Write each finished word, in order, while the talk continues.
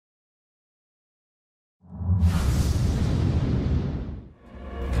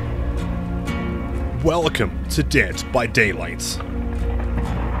Welcome to Dead by Daylight.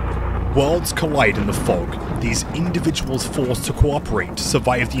 Worlds collide in the fog, these individuals forced to cooperate to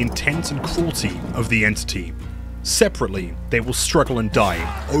survive the intent and cruelty of the entity. Separately, they will struggle and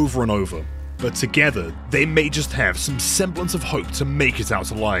die over and over, but together, they may just have some semblance of hope to make it out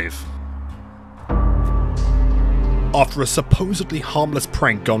alive. After a supposedly harmless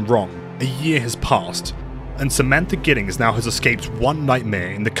prank gone wrong, a year has passed, and Samantha Giddings now has escaped one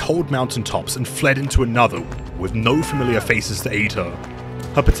nightmare in the cold mountaintops and fled into another, with no familiar faces to aid her.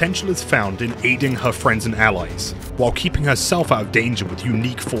 Her potential is found in aiding her friends and allies, while keeping herself out of danger with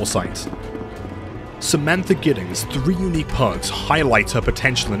unique foresight. Samantha Giddings' 3 unique perks highlight her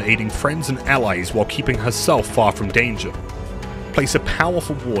potential in aiding friends and allies while keeping herself far from danger. Place a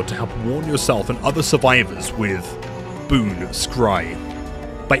powerful ward to help warn yourself and other survivors with Boon Scry.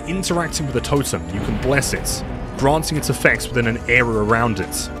 By interacting with a totem, you can bless it, granting its effects within an area around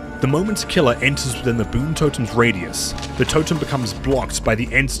it. The moment a killer enters within the Boon Totem's radius, the totem becomes blocked by the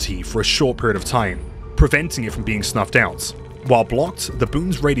entity for a short period of time, preventing it from being snuffed out. While blocked, the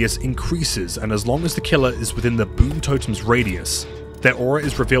Boon's radius increases, and as long as the killer is within the Boon Totem's radius, their aura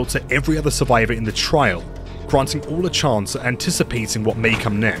is revealed to every other survivor in the trial, granting all a chance at anticipating what may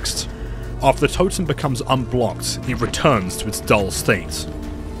come next. After the totem becomes unblocked, it returns to its dull state.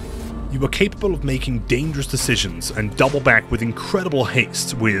 You are capable of making dangerous decisions and double back with incredible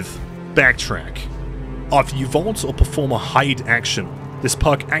haste with Backtrack. After you vault or perform a hide action, this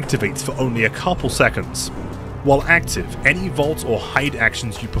perk activates for only a couple seconds. While active, any vault or hide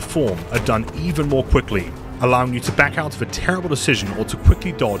actions you perform are done even more quickly, allowing you to back out of a terrible decision or to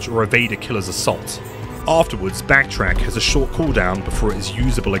quickly dodge or evade a killer's assault. Afterwards, Backtrack has a short cooldown before it is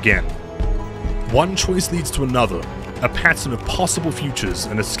usable again. One choice leads to another. A pattern of possible futures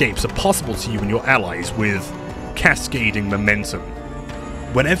and escapes are possible to you and your allies with Cascading Momentum.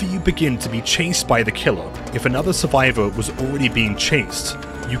 Whenever you begin to be chased by the killer, if another survivor was already being chased,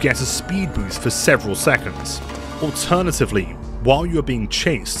 you get a speed boost for several seconds. Alternatively, while you are being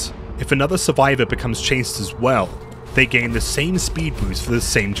chased, if another survivor becomes chased as well, they gain the same speed boost for the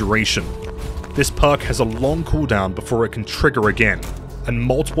same duration. This perk has a long cooldown before it can trigger again, and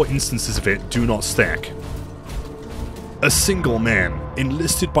multiple instances of it do not stack. A single man,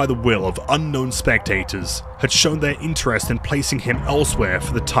 enlisted by the will of unknown spectators, had shown their interest in placing him elsewhere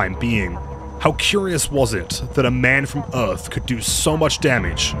for the time being. How curious was it that a man from Earth could do so much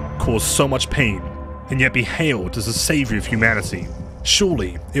damage, cause so much pain, and yet be hailed as a savior of humanity?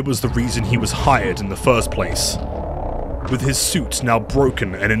 Surely it was the reason he was hired in the first place. With his suit now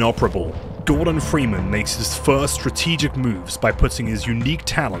broken and inoperable, Freeman makes his first strategic moves by putting his unique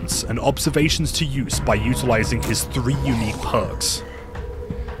talents and observations to use by utilizing his 3 unique perks.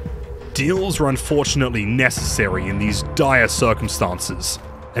 Deals were unfortunately necessary in these dire circumstances,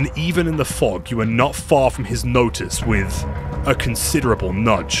 and even in the fog you are not far from his notice with a considerable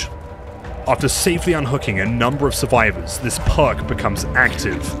nudge. After safely unhooking a number of survivors, this perk becomes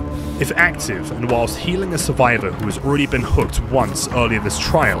active. If active, and whilst healing a survivor who has already been hooked once earlier this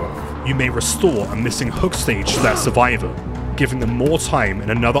trial, you may restore a missing hook stage to that survivor, giving them more time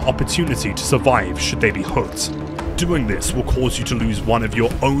and another opportunity to survive should they be hooked. Doing this will cause you to lose one of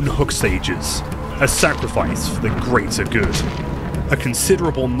your own hook stages, a sacrifice for the greater good. A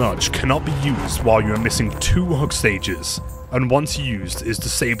considerable nudge cannot be used while you are missing 2 hook stages, and once used is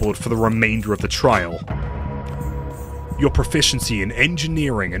disabled for the remainder of the trial. Your proficiency in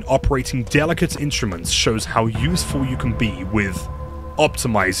engineering and operating delicate instruments shows how useful you can be with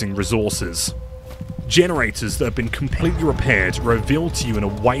optimizing resources. Generators that have been completely repaired are revealed to you in a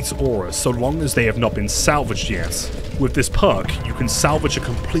white aura so long as they have not been salvaged yet. With this perk, you can salvage a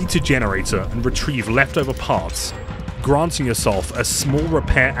completed generator and retrieve leftover parts, granting yourself a small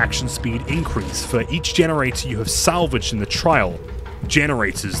repair action speed increase for each generator you have salvaged in the trial.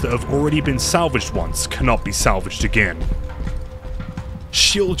 Generators that have already been salvaged once cannot be salvaged again.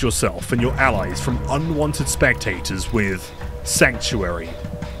 Shield yourself and your allies from unwanted spectators with Sanctuary.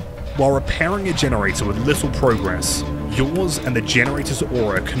 While repairing a generator with little progress, yours and the generator's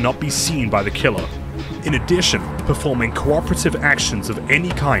aura cannot be seen by the killer. In addition, performing cooperative actions of any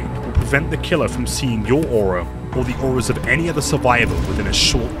kind will prevent the killer from seeing your aura or the auras of any other survivor within a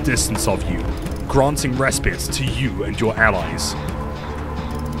short distance of you, granting respite to you and your allies.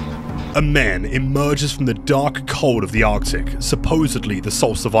 A man emerges from the dark cold of the Arctic, supposedly the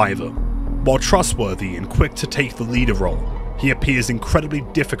sole survivor. While trustworthy and quick to take the leader role, he appears incredibly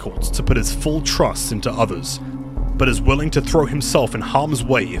difficult to put his full trust into others, but is willing to throw himself in harm's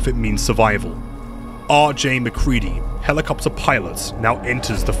way if it means survival. MacReady, helicopter pilot, now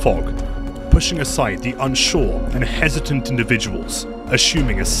enters the fog, pushing aside the unsure and hesitant individuals,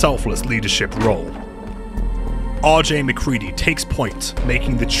 assuming a selfless leadership role. RJ MacReady takes point,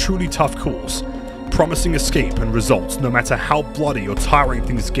 making the truly tough calls, promising escape and results no matter how bloody or tiring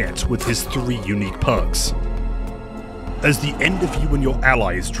things get with his 3 unique perks. As the end of you and your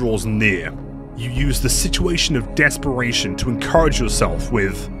allies draws near, you use the situation of desperation to encourage yourself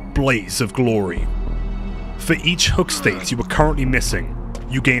with Blaze of Glory. For each hook state you are currently missing,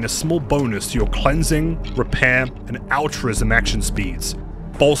 you gain a small bonus to your cleansing, repair, and altruism action speeds,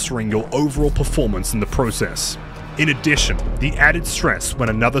 bolstering your overall performance in the process. In addition, the added stress when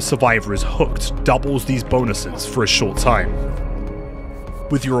another survivor is hooked doubles these bonuses for a short time.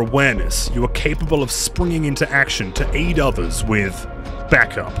 With your awareness, you are capable of springing into action to aid others with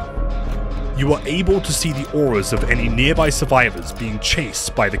backup. You are able to see the auras of any nearby survivors being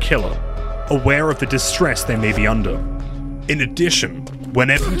chased by the killer, aware of the distress they may be under. In addition,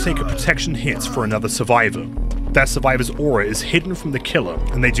 whenever you take a protection hit for another survivor, that survivor's aura is hidden from the killer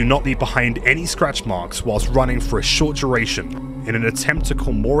and they do not leave behind any scratch marks whilst running for a short duration in an attempt to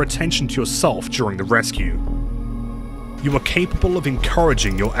call more attention to yourself during the rescue. You are capable of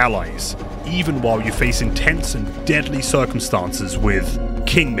encouraging your allies, even while you face intense and deadly circumstances with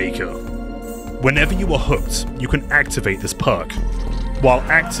Kingmaker. Whenever you are hooked, you can activate this perk. While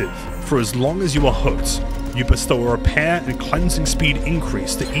active, for as long as you are hooked, you bestow a repair and cleansing speed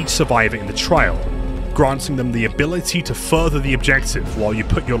increase to each survivor in the trial, granting them the ability to further the objective while you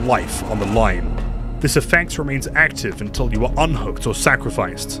put your life on the line. This effect remains active until you are unhooked or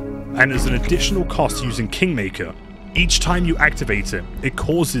sacrificed, and as an additional cost using Kingmaker, each time you activate it, it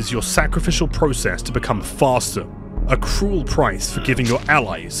causes your sacrificial process to become faster, a cruel price for giving your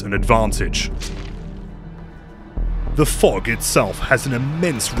allies an advantage. The fog itself has an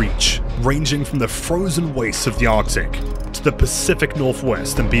immense reach, ranging from the frozen wastes of the Arctic to the Pacific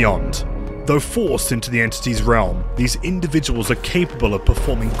Northwest and beyond. Though forced into the entity's realm, these individuals are capable of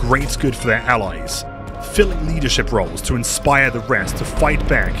performing great good for their allies, filling leadership roles to inspire the rest to fight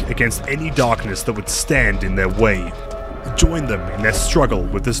back against any darkness that would stand in their way. Join them in their struggle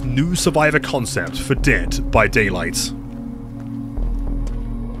with this new survivor concept for Dead by Daylight.